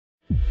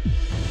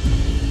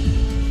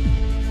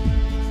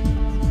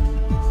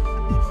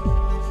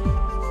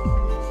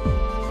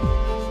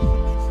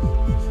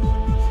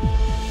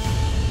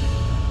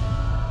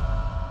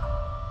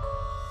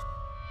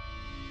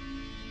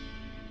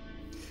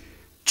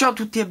Ciao a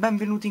tutti e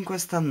benvenuti in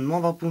questa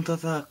nuova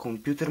puntata da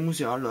Computer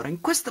Museo. Allora, in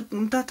questa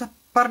puntata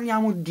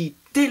parliamo di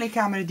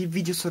telecamere di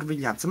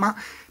videosorveglianza, ma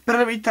per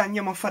la verità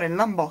andiamo a fare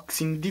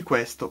l'unboxing di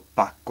questo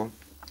pacco.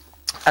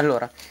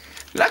 Allora,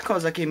 la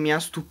cosa che mi ha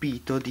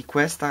stupito di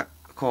questa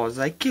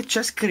cosa è che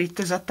c'è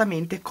scritto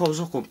esattamente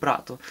cosa ho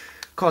comprato.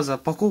 Cosa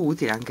poco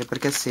utile, anche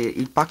perché se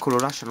il pacco lo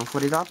lasciano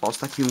fuori dalla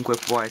posta chiunque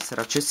può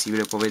essere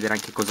accessibile, può vedere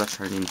anche cosa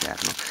c'è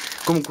all'interno.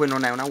 Comunque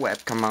non è una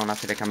webcam ma una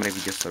telecamera di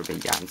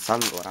videosorveglianza.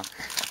 Allora,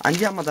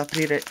 andiamo ad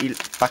aprire il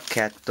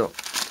pacchetto.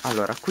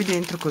 Allora, qui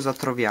dentro cosa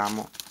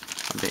troviamo?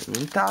 Vabbè,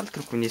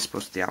 nient'altro, quindi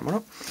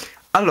spostiamolo.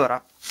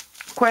 Allora,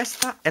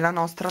 questa è la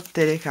nostra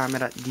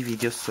telecamera di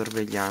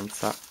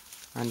videosorveglianza.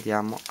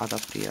 Andiamo ad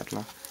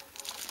aprirla.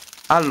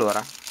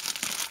 Allora,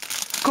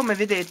 come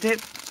vedete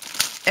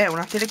è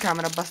una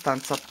telecamera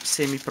abbastanza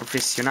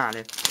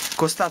semi-professionale,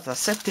 costata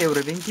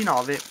 7,29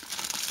 €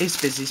 e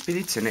spese di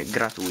spedizione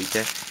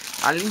gratuite.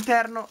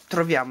 All'interno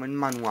troviamo il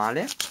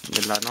manuale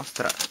della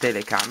nostra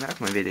telecamera,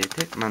 come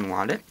vedete,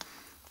 manuale,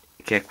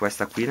 che è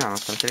questa qui, la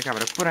nostra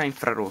telecamera, pure a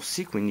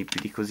infrarossi, quindi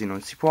più di così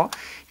non si può.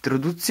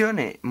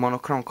 Introduzione,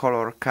 monochrome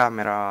color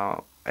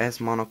camera as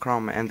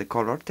monochrome and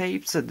color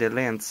tapes, the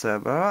lens,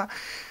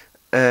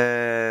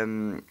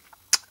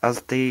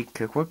 I'll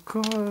take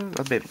qualcosa,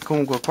 vabbè,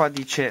 comunque qua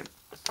dice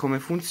come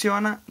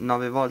funziona,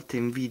 9 volt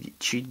in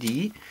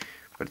VCD,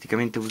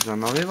 praticamente usa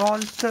 9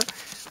 volt.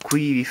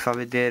 Qui vi fa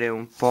vedere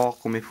un po'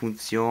 come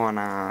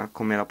funziona,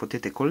 come la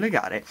potete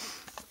collegare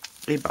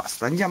e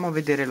basta. Andiamo a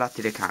vedere la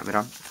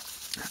telecamera.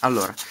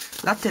 Allora,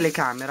 la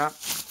telecamera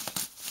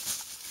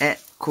è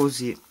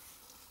così,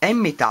 è in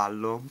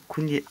metallo,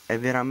 quindi è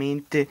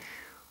veramente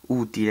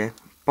utile.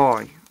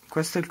 Poi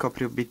questo è il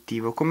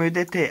copriobiettivo. Come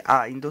vedete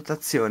ha in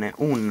dotazione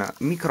un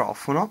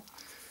microfono,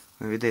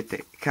 come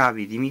vedete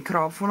cavi di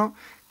microfono,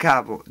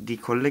 cavo di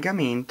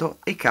collegamento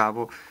e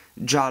cavo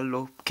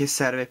giallo che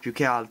serve più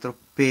che altro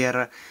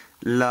per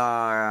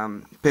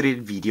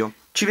il video.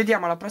 Ci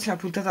vediamo alla prossima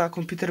puntata da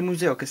Computer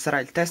Museo, che sarà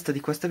il test di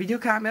questa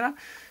videocamera.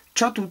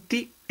 Ciao a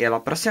tutti e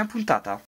alla prossima puntata!